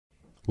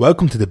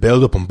Welcome to the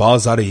build-up on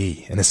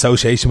Balls.ie in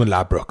association with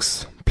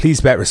Ladbrokes. Please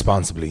bet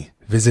responsibly.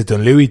 Visit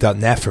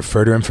dunlewy.net for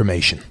further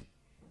information.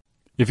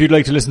 If you'd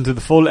like to listen to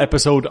the full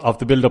episode of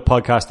the Build Up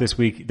podcast this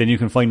week, then you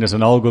can find us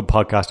on all good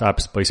podcast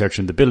apps by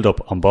searching the Build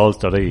Up on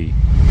Balls.ie.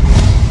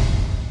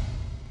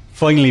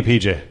 Finally,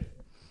 PJ,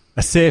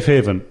 a safe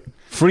haven,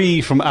 free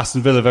from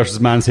Aston Villa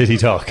versus Man City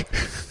talk.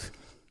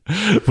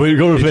 We're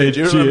going to play. Do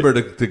you remember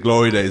the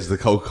glory days of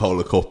the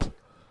Coca-Cola Cup?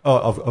 Oh,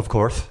 of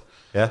course.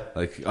 Yeah.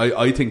 Like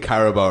I think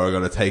Carabao are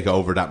going to take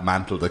over that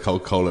mantle that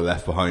Coca-Cola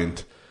left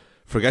behind.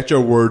 Forget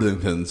your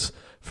Worthingtons.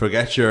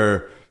 Forget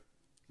your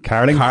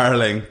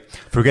Carling.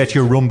 Forget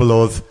your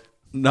Rumbelows.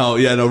 No,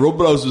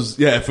 Rumbelows was...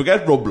 Yeah,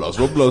 forget Rumbelows.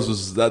 Rumbelows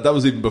was... That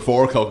was even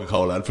before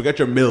Coca-Cola. And forget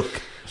your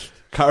milk.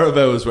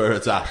 Carabao is where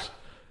it's at.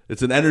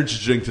 It's an energy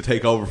drink to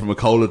take over from a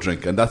cola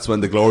drink, and that's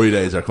when the glory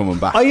days are coming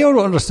back. I don't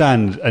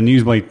understand, and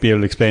you might be able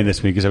to explain this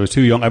to me because I was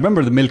too young. I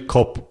remember the Milk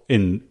Cup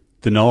in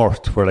the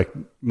north where like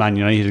Man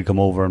United had come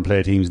over and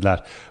play teams and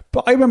that.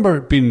 But I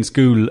remember being in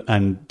school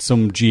and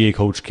some GA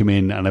coach came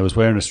in and I was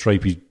wearing a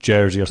stripy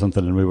jersey or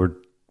something and we were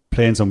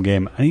playing some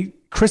game and he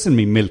christened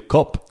me Milk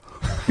Cup.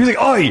 He was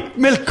like, "Oi,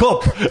 Milk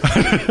Cup!"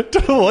 I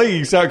don't know why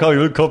he started calling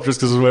me Milk Cup just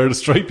because I was wearing a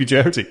stripy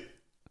jersey.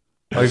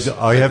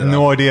 I have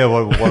no idea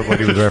what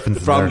he was referencing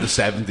from there. the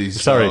 70s.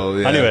 Sorry. So,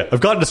 yeah. Anyway, I've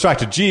gotten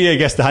distracted. GA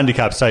guessed the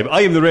handicaps time.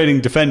 I am the reigning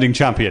defending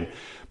champion.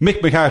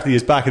 Mick McCarthy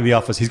is back in the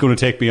office. He's going to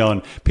take me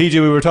on. PJ,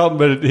 we were talking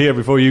about it here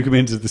before you came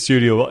into the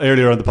studio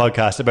earlier on the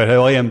podcast about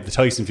how I am the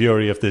Tyson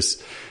Fury of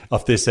this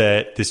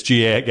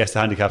GA Guess the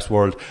Handicaps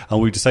world,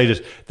 and we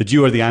decided that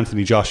you are the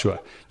Anthony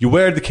Joshua. You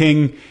were the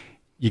king.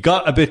 You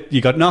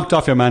got knocked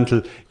off your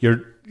mantle.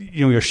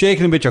 You're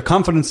shaking a bit. Your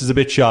confidence is a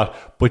bit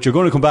shot, but you're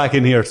going to come back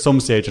in here at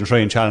some stage and try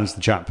and challenge the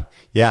champ.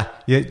 Yeah,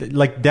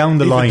 like down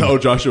the Even line. though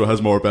Joshua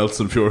has more belts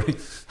than Fury.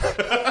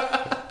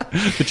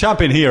 The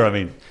champion here, I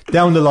mean.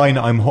 Down the line,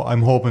 I'm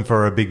hoping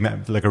for a big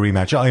like a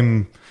rematch.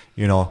 I'm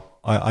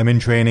in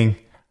training.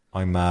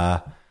 I'm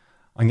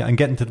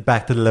getting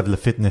back to the level of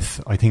fitness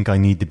I think I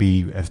need to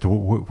be as to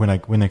when I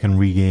can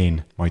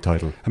regain my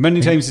title. How many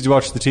times did you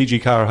watch the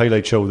TG Carr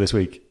highlight show this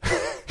week?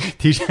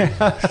 Just a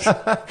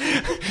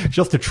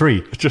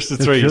three. Just a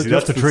three. Just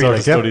that's a the three. sort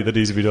of study that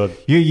needs to be done.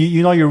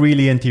 You know you're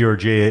really into your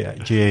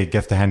GA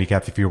Guess the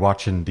Handicaps if you're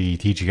watching the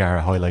TG Carr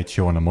highlight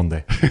show on a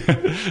Monday.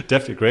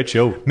 Definitely a great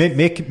show.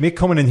 Mick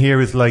coming in here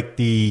is like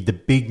the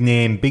big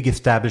name, big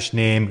established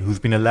name who's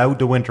been allowed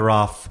the winter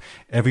off.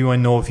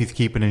 Everyone knows he's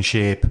keeping in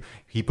shape.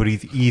 But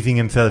he's easing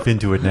himself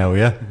into it now,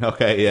 yeah?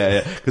 Okay,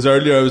 yeah. Because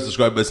earlier I was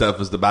describing myself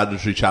as the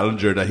mandatory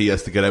challenger that he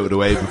has to get out of the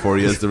way before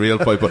he has the real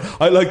fight. But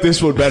I like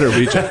this one better,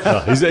 Reach.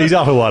 He's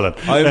off a wallet.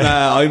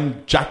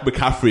 I'm Jack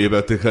McCaffrey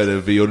about to kind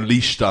of be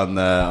unleashed on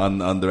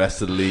the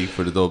rest of the league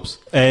for the Dubs.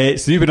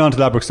 So you've been on to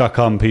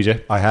Ladbrokes.com,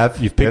 PJ. I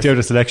have. You've picked out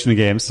a selection of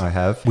games. I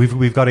have.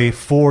 We've got a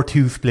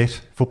 4-2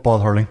 split football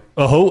hurling.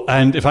 Oh,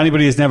 and if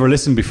anybody has never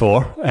listened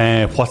before,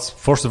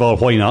 first of all,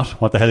 why not?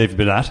 What the hell have you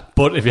been at?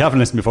 But if you haven't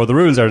listened before, the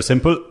rules are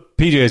simple.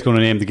 PJ is going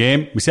to name the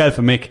game. Myself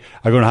and Mick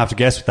are going to have to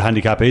guess what the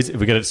handicap is.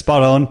 If we get it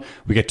spot on,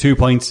 we get 2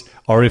 points.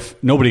 Or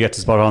if nobody gets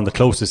it spot on, the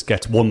closest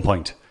gets 1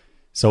 point.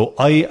 So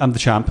I am the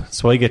champ,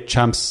 so I get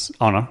champ's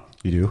honour.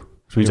 You do.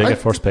 Which means I get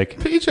first pick.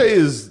 PJ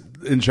is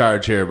in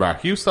charge here,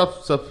 Mark. You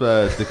stop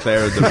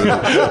declaring the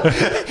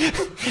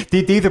rules.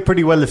 These are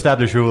pretty well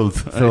established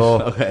rules.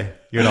 So, okay.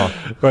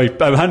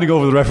 Right, I'm handing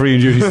over the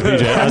refereeing duties to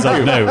PJ as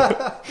of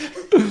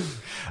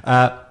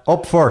now.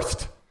 Up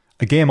first,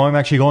 a game I'm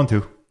actually going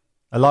to.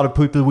 A lot of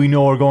people we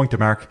know are going to,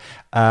 Mark.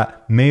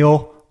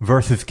 Mayo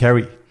versus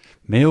Kerry.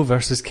 Mayo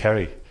versus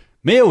Kerry.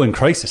 Mayo in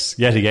crisis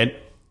yet again.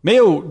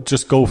 Mayo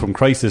just go from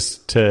crisis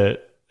to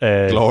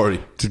glory.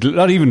 To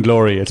not even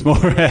glory. It's more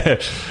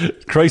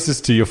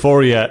crisis to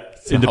euphoria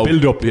in the hope,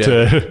 build up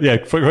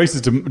to crisis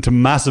to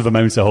massive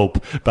amounts of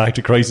hope. Back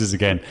to crisis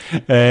again.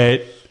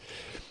 I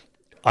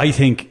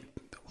think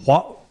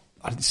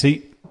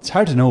it's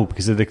hard to know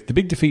because of the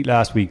big defeat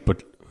last week.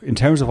 But in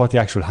terms of what the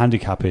actual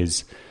handicap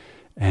is,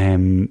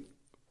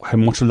 how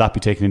much will that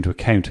be taken into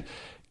account?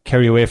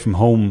 Kerry away from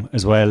home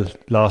as well.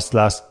 Lost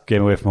last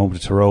game away from home to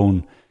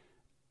Tyrone.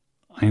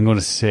 I'm going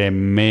to say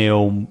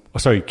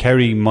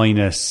Kerry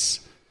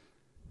minus...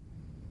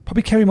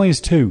 Probably Kerry minus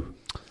 2.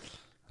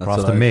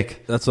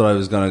 That's what I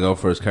was going to go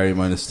for, is Kerry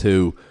minus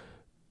 2.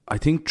 I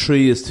think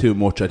 3 is too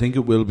much. I think it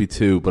will be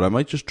 2, but I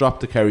might just drop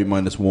the Kerry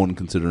minus 1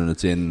 considering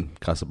it's in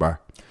Castlebar.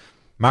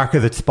 Mark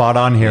is spot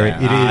on here.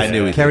 Yeah, it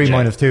is Kerry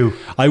minus 2.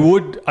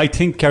 I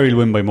think Kerry will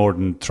win by more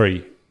than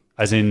 3.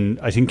 As in,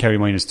 I think Kerry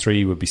minus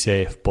 3 would be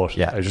safe, but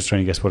I was just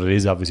trying to guess what it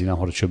is, obviously not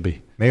what it should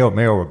be. Mayo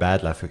were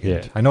bad last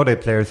weekend. I know they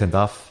had players sent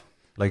off,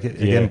 but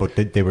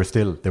they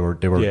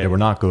were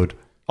not good.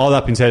 All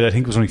that being said, I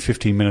think it was only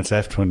 15 minutes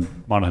left when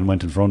Monaghan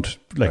went in front.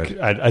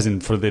 As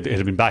in, it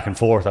had been back and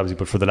forth, obviously,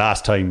 but for the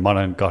last time,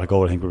 Monaghan got a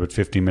goal. I think we were about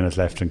 15 minutes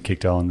left and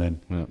kicked on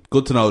then. Yeah.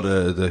 Good to know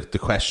the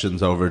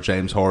questions over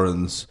James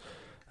Horan's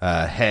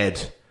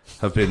head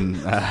have been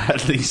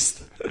at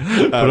least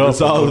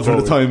resolved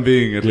for the time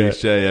being, at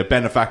least. Yeah.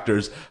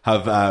 Benefactors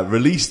have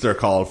released their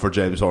call for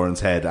James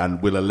Horan's head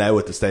and will allow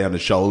it to stay on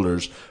his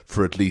shoulders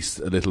for at least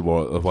a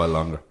while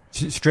longer.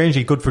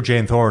 Strangely good for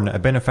James Horan. A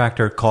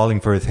benefactor calling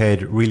for his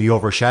head really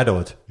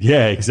overshadowed.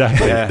 Yeah,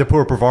 exactly. The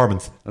poor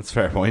performance. That's a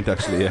fair point,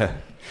 actually. Yeah.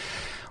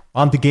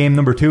 On to game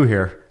number 2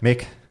 here,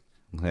 Mick.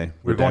 Okay.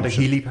 We're going to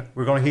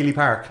Healy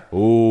Park.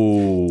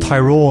 Oh,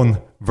 Tyrone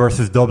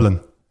versus Dublin.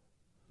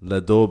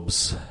 Le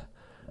Dubs.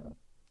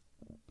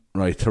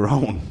 Right,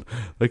 Tyrone.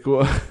 Like,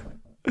 what?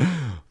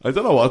 I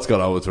don't know what's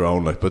going on with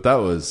Tyrone, like, but that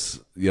was,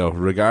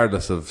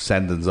 regardless of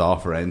sendings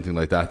off or anything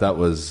like that, that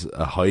was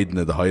a hiding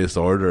of the highest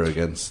order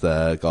against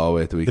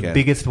Galway at the weekend. The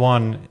biggest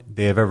one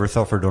they have ever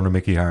suffered under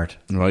Mickey Hart.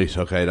 Right,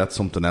 okay, that's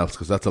something else,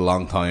 because that's a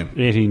long time.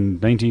 18,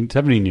 19,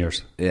 17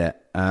 years. Yeah.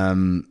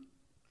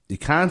 You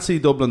can't see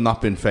Dublin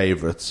not being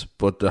favourites,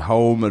 but the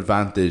home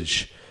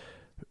advantage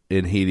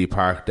in Healy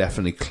Park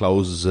definitely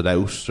closes it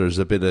out. There's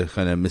a bit of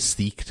kind of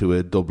mystique to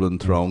a Dublin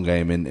Tyrone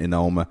game in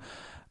Oma.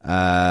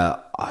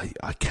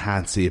 I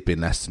can't see it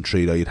being less than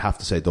 3 though. You'd have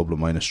to say Dublin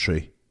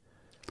 -3.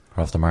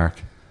 Across the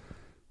mark.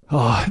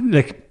 Oh,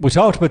 like we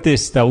talked about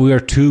this, that we are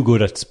too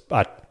good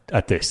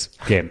at this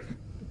game,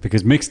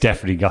 because Mick's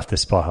definitely got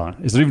this spot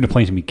on. Is there even a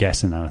point in me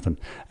guessing anything?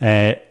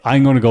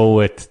 I'm going to go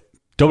with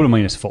Dublin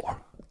 -4.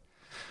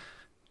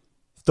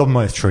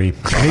 Dublin -3.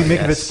 Mick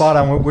have it spot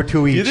on. We're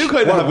 2 each. You do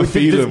kind of have a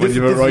feeling when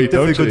you were right,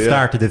 don't you? This is a good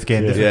start to this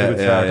game. This is a good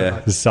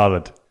start. This is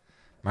solid.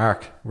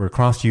 Mark, we're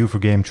across to you for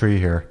game 3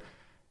 here.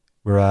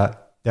 We're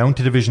down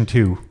to Division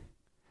 2.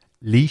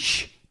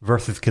 Laois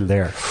versus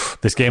Kildare.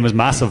 This game is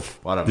massive.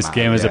 This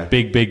game is a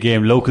big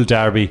game. Local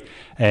derby.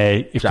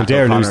 If Jack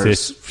Kildare O'Connor's lose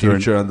this,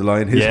 future on the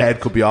line. His head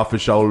could be off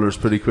his shoulders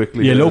pretty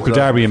quickly. Yeah, local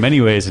derby in many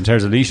ways in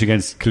terms of Laois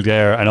against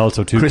Kildare, and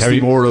also to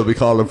Christy Moore will be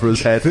calling for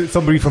his head.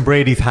 Somebody from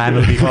Brady's hand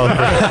will be calling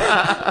for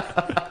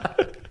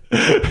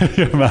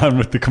your man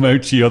with the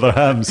Comouchy other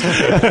hams.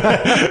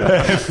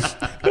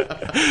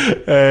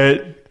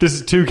 This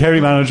is 2 Kerry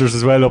managers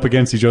as well up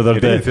against each other.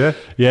 The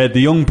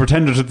young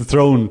pretender to the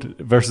throne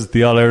versus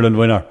the All-Ireland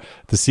winner,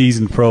 the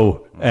seasoned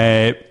pro.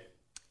 Laois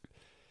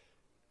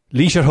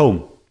at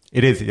home.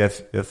 It is,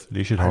 yes,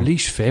 Laois at home. Are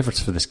Laois favourites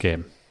for this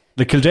game?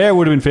 The Kildare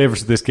would have been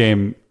favourites for this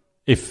game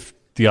if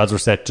the odds were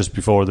set just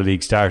before the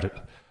league started.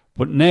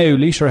 But now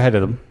Laois are ahead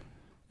of them.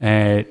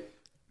 They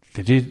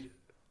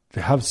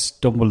have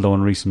stumbled though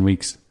in recent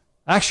weeks.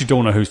 I actually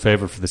don't know who's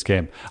favourite for this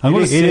game. It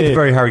is a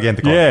very hard game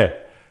to call. Yeah.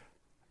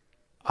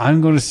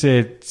 I'm going to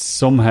say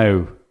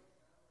somehow...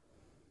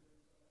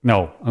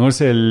 No, I'm going to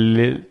say...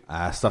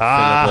 Stop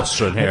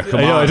filibustering here. Come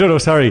on. I don't know,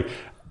 sorry.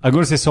 I'm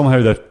going to say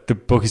somehow that the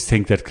bookies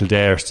think that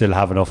Kildare still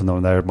have enough in them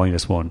and they're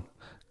 -1.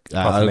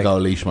 I'll go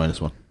Laois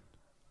 -1.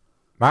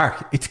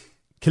 Mark, it's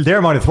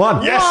Kildare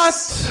 -1.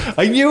 Yes! What?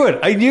 I knew it.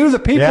 I knew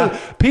that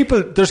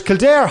people, there's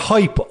Kildare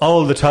hype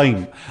all the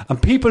time, and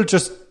people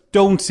just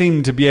don't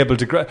seem to be able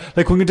to...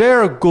 Like, when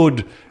Kildare are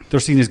good,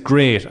 they're seen as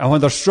great, and when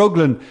they're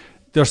struggling,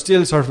 they're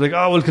still sort of like,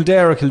 oh, well,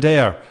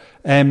 Kildare.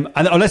 And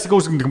unless it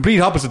goes in the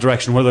complete opposite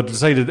direction, where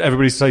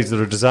everybody decides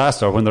they're a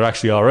disaster when they're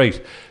actually all right.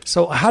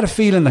 So I had a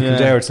feeling that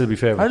Kildare would still be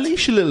favourites. Are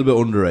Laois a little bit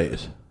underrated?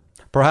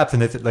 Perhaps,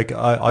 and it's like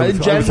I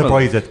was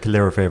surprised that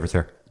Kildare are favourites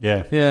here.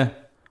 Yeah.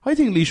 I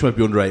think Laois might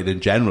be underrated in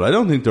general. I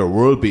don't think they're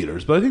world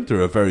beaters, but I think they're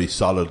a very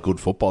solid,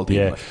 good football team.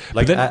 Yeah.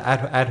 Like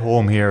at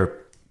home here,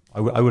 I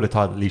would have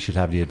thought Laois should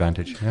have the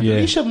advantage. Yeah.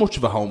 Laois have much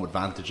of a home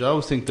advantage. I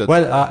always think that.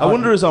 Well, I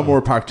wonder is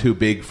O'Moore Park too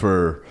big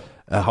for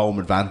a home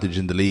advantage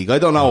in the league? I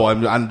don't know.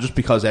 And just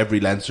because every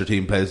Leinster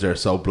team plays there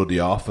so bloody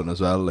often as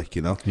well, like,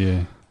 you know.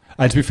 Yeah.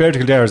 And to be fair to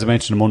Kildare, as I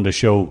mentioned on Monday's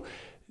show,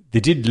 they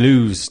did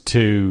lose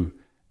to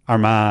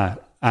Armagh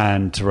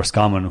and to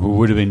Roscommon, who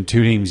would have been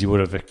 2 teams you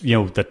would have,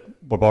 that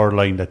were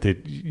borderline, that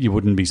you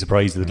wouldn't be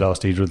surprised if they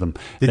lost either of them.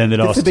 Then they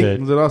lost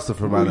to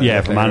Fermanagh.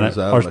 Yeah, Fermanagh. As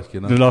well,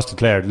 they lost to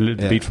Clare.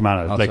 They beat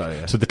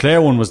Fermanagh. So the Clare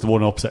one was the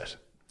one upset.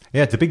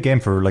 Yeah, it's a big game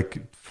for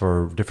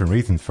different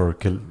reasons. For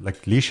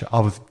Laois,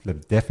 obviously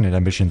definite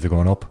ambitions of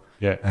going up.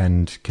 Yeah,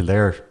 and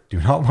Kildare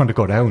do not want to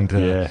go down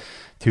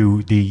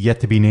to the yet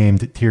to be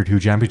named Tier 2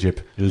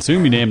 Championship. It'll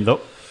soon be named though.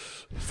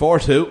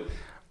 4-2.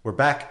 We're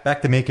back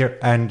to make it,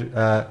 and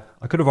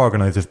I could have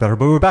organised this better,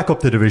 but we're back up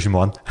to Division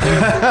 1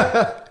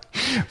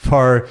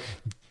 for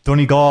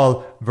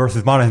Donegal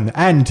versus Monaghan.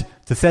 And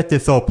to set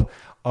this up,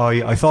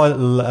 I saw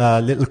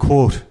a little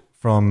quote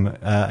from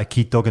a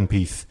Keith Duggan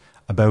piece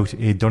about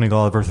a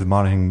Donegal versus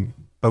Monaghan,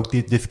 about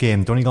this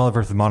game, Donegal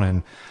versus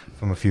Monaghan,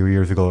 from a few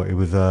years ago. It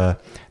was the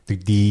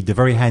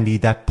very handy,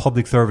 that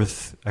public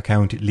service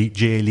account,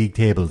 JA League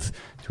Tables,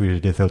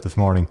 tweeted this out this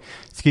morning.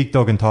 It's Keith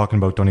Duggan talking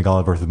about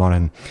Donegal versus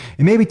Monaghan.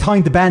 It may be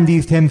time to ban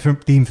these teams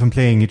from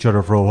playing each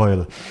other for a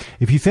while.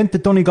 If you sent the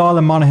Donegal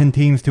and Monaghan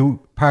teams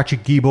to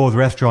Patrick Guibaud's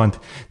restaurant,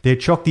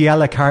 they'd chuck the a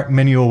la carte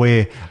menu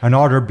away and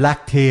order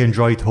black tea and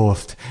dry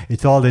toast.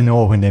 It's all they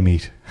know when they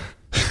meet.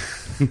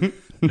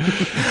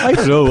 I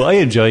don't know. I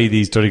enjoy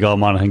these Donegal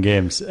Monaghan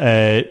games,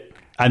 and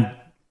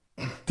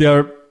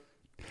they're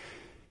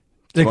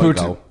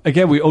like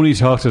again. We only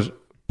talked it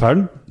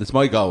Pardon? It's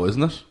my go,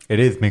 isn't it? It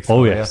is mixed.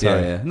 Oh, up, yeah,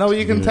 sorry. Yeah. No,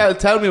 you can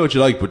tell me what you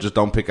like, but just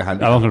don't pick a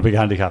handicap. I'm not going to pick a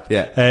handicap.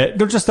 Yeah.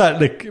 No, just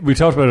that, like, we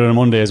talked about it on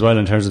Monday as well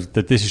in terms of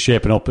that this is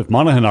shaping up. If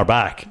Monaghan are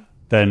back,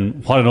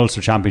 then what an Ulster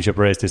Championship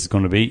race this is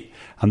going to be.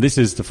 And this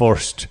is the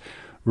first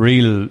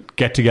real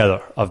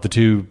get-together of the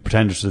two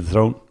pretenders to the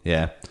throne.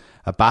 Yeah.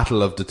 A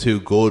battle of the two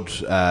good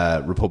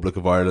Republic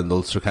of Ireland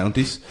Ulster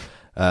counties.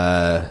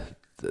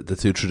 The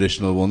two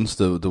traditional ones,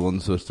 the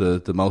ones with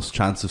the most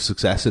chance of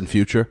success in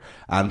future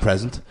and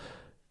present.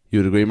 You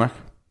would agree, Mark?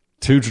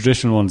 Two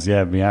traditional ones,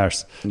 yeah, me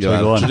arse.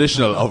 Yeah,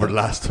 traditional over the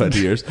last 20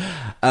 years.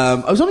 I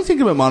was only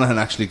thinking about Monaghan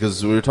actually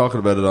because we were talking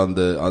about it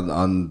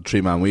on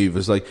Three Man Weave.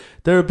 It's like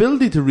their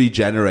ability to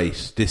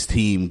regenerate this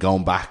team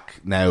going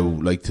back now,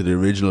 like to the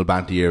original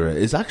Banty era,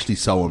 is actually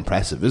so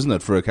impressive, isn't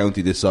it? For a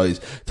county this size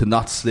to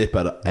not slip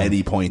at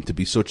any point, to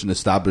be such an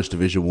established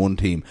Division 1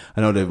 team.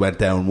 I know they went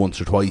down once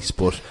or twice,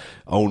 but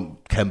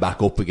came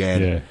back up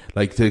again. Yeah.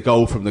 Like to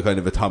go from the kind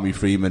of a Tommy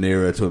Freeman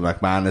era to a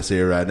McManus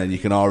era, and then you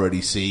can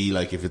already see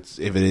like if it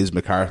is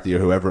McCarthy or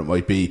whoever it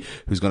might be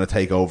who's going to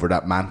take over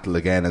that mantle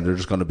again, and they're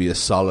just going to be a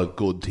solid,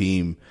 good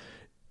team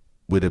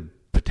with a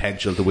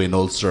potential to win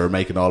Ulster,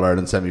 make an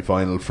All-Ireland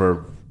semi-final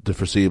for the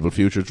foreseeable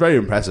future. It's very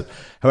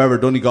impressive. However,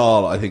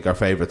 Donegal, I think, are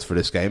favourites for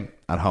this game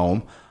at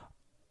home.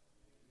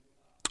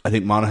 I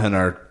think Monaghan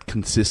are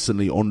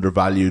consistently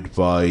undervalued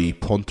by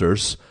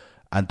punters,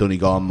 and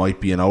Donegal might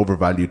be an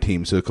overvalued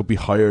team, so it could be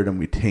higher than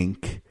we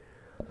think.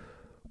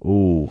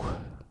 Oh,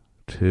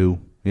 2.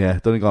 Yeah,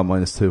 Donegal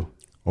 -2.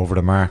 Over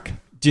the mark.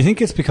 Do you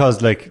think it's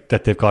because like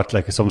that they've got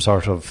like some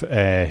sort of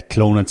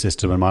cloning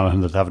system in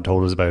Monaghan that they haven't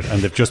told us about,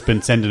 and they've just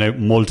been sending out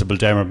multiple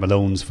Dermot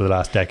Malones for the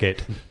last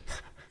decade?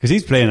 Because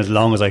he's playing as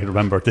long as I can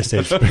remember at this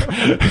stage.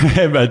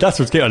 That's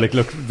what's scary. Like,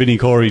 look, Vinnie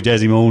Corey,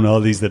 Desi Moan,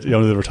 all these that they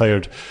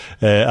retired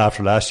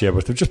after last year,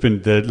 but they've just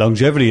been the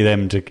longevity of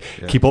them to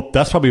keep up.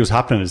 That's probably what's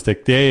happening. Is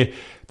that there's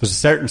a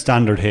certain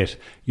standard hit.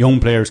 Young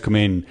players come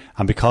in,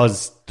 and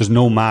because there's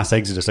no mass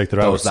exodus like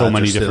there are with so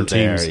many different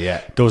teams,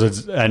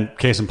 and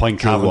case in point,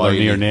 Cavan are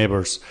near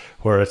neighbours,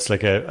 where it's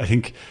like I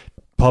think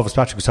Paul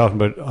Fitzpatrick was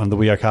talking about on the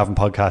We Are Cavan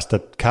podcast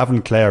that Cavan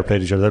and Clare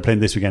played each other. They're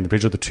playing this weekend. They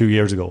played each other 2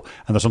 years ago,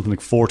 and there's something like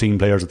 14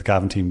 players of the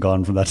Cavan team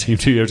gone from that team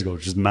 2 years ago,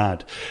 which is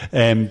mad.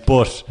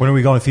 But when are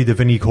we going to see the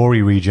Vinnie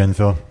Corey regen?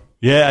 So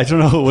yeah, I don't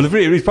know. Well,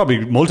 it's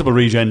probably multiple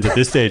regens at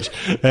this stage.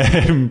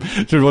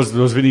 There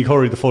was Vinnie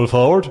Corey the full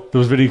forward. There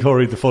was Vinnie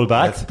Corey the full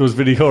back. There was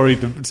Vinnie Corey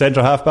the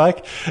centre half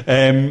back.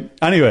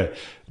 Anyway,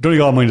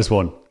 Donegal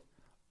 -1.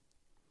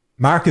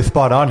 Mark is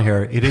spot on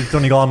here. It is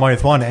Donegal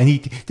 -1,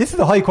 and this is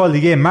a high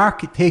quality game.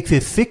 Mark takes a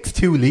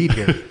 6-2 lead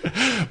here.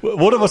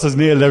 One of us has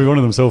nailed every one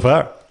of them so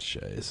far.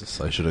 Jesus,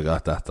 I should have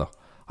got that though.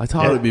 I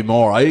thought it'd be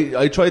more.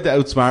 I tried to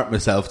outsmart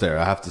myself there,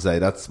 I have to say.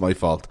 That's my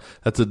fault.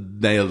 That's a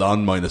nailed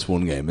on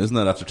 -1 game, isn't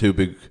it? After two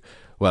big,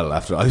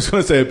 after I was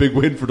going to say a big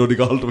win for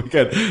Donegal the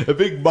weekend, a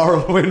big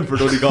moral win for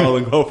Donegal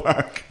and Grove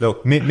Park.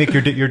 Look,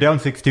 Mick, you're down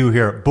 6-2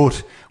 here,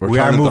 but we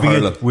are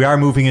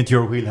moving into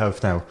your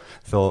wheelhouse now.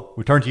 So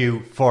we turn to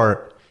you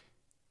for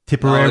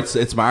Tipperary. No,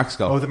 it's Mark's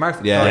go. Oh, the Mark's?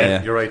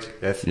 Yeah. You're right.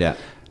 Yes. Yeah.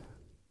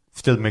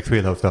 Still Mick's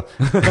wheelhouse though.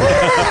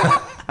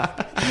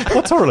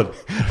 What's hurling?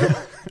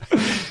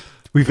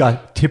 We've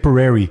got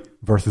Tipperary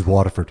versus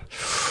Waterford.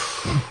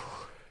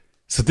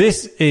 So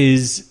this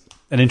is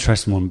an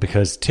interesting one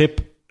because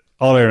Tip,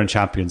 All-Ireland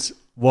champions,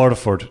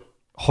 Waterford,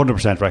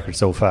 100% record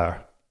so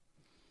far.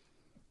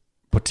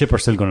 But Tip are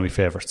still going to be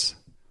favourites.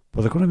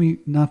 But they're going to be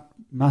not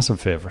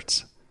massive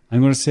favourites. I'm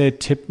going to say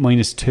Tip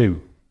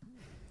 -2.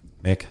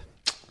 Mick?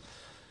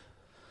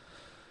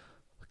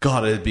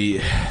 God,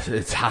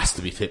 it has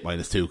to be Tip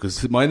 -2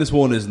 because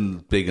 -1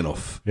 isn't big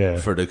enough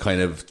for the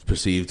kind of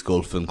perceived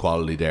gulf in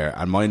quality there,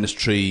 and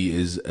 -3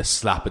 is a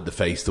slap in the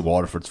face to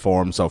Waterford's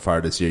form so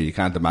far this year. You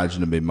can't imagine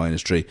them being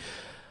 -3.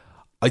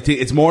 I think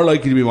it's more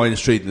likely to be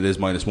 -3 than it is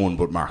 -1,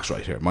 but Mark's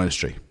right here,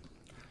 -3.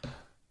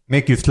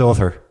 Mick, you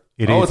closer.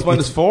 It's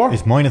 -4?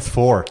 It's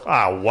 -4.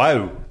 Ah,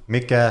 wow.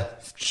 Mick,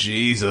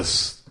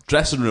 Jesus.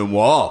 Dressing room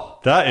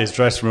wall. That is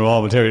dressing room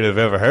wall material if I've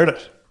ever heard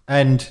it.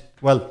 And,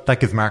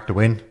 that gives Mark the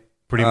win.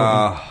 Pretty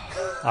much.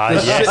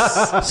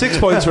 Yes. 6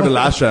 points for the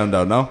last round,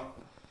 though, no?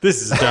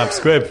 This is a damn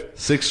squib.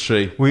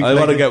 6-3. I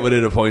want to get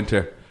within a point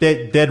here.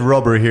 Dead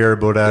rubber here,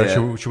 but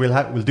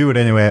we'll do it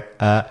anyway.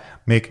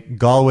 Make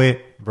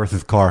Galway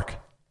versus Cork.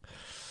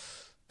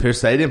 Pearse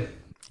Stadium?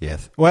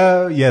 Yes.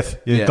 Well, yes.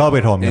 Galway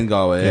at home. In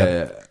Galway,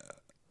 yeah.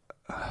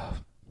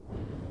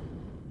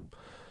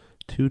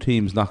 Two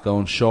teams not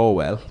going so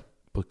well,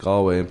 but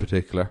Galway in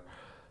particular.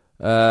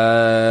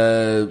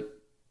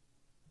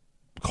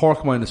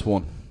 Cork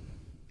 -1.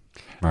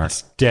 Mark.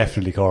 It's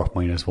definitely Cork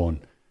 -1.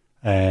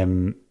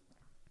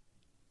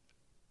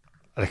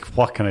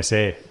 What can I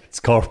say?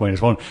 It's Cork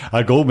 -1.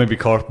 I'd go maybe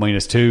Cork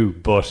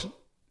 -2, but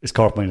it's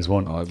Cork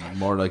 -1. I'm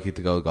more likely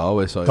to go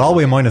Galway. So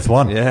Galway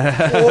 -1.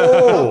 Yeah.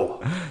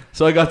 Oh!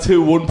 So I got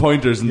 2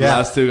 1-pointers in the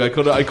last two. I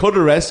could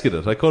have rescued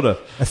it. I could have.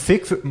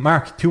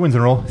 Mark, 2 wins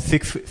in a row.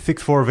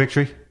 6-4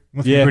 victory.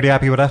 Must be pretty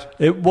happy with that.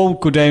 It won't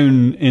go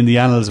down in the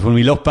annals when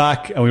we look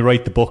back and we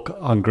write the book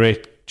on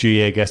great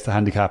GA Guess the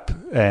Handicap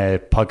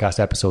podcast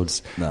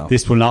episodes, No.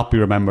 this will not be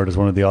remembered as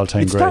one of the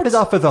all-time It greats. started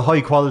off as a high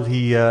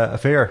quality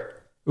affair.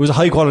 It was a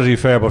high-quality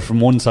affair, but from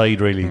one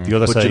side, really. The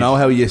other But side... you know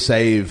how you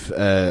save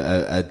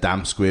a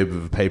damn squib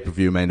of a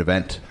pay-per-view main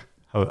event?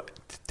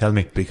 Tell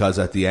me. Because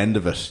at the end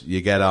of it,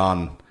 you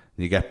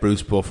get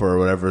Bruce Buffer or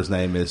whatever his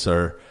name is,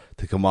 or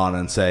to come on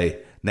and say,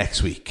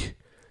 next week,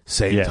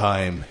 same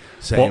time,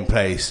 same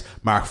place,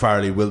 Mark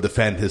Farley will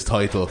defend his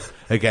title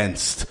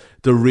against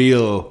the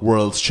real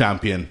world's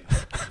champion,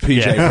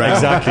 PJ Brown.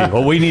 Exactly.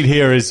 What we need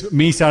here is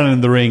me standing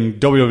in the ring,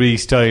 WWE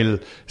style,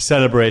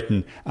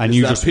 celebrating, and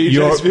you that just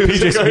PJ's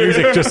music? PJ's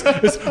music just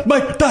it's,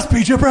 Mike, that's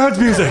PJ Brown's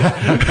music.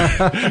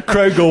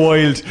 Crowd go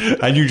wild,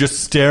 and you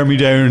just stare me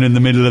down in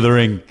the middle of the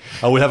ring.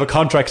 I will have a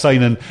contract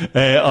signing on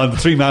the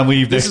 3-man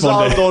weave This next is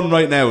all Monday. done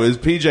right now. Is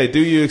PJ, do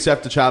you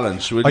accept the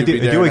challenge? Will I you be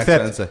there do next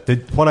accept.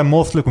 Wednesday? What I'm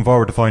most looking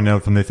forward to finding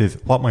out from this is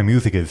what my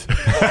music is. We're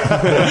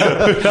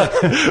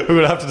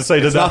going to have to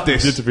decide It's not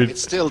this.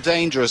 It's still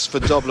dangerous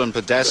for Dublin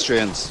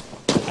pedestrians.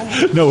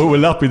 No, it will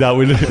not be that.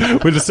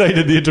 We'll decide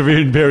in the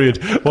intervening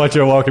period what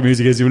your walking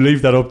music is. We'll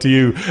leave that up to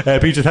you.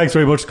 Peter, thanks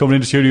very much for coming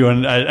into the studio,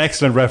 and an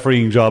excellent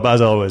refereeing job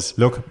as always.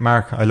 Look,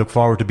 Mark, I look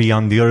forward to be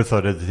on the other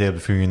side of the table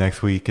for you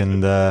next week,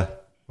 and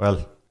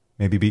well,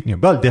 maybe beating you.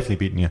 Well, definitely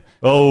beating you.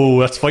 Oh,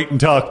 that's fighting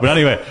talk. But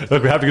anyway,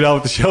 look, we have to get on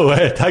with the show.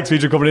 Thanks,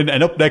 Peter, for coming in.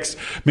 And up next,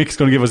 Mick's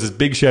going to give us his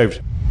big shout.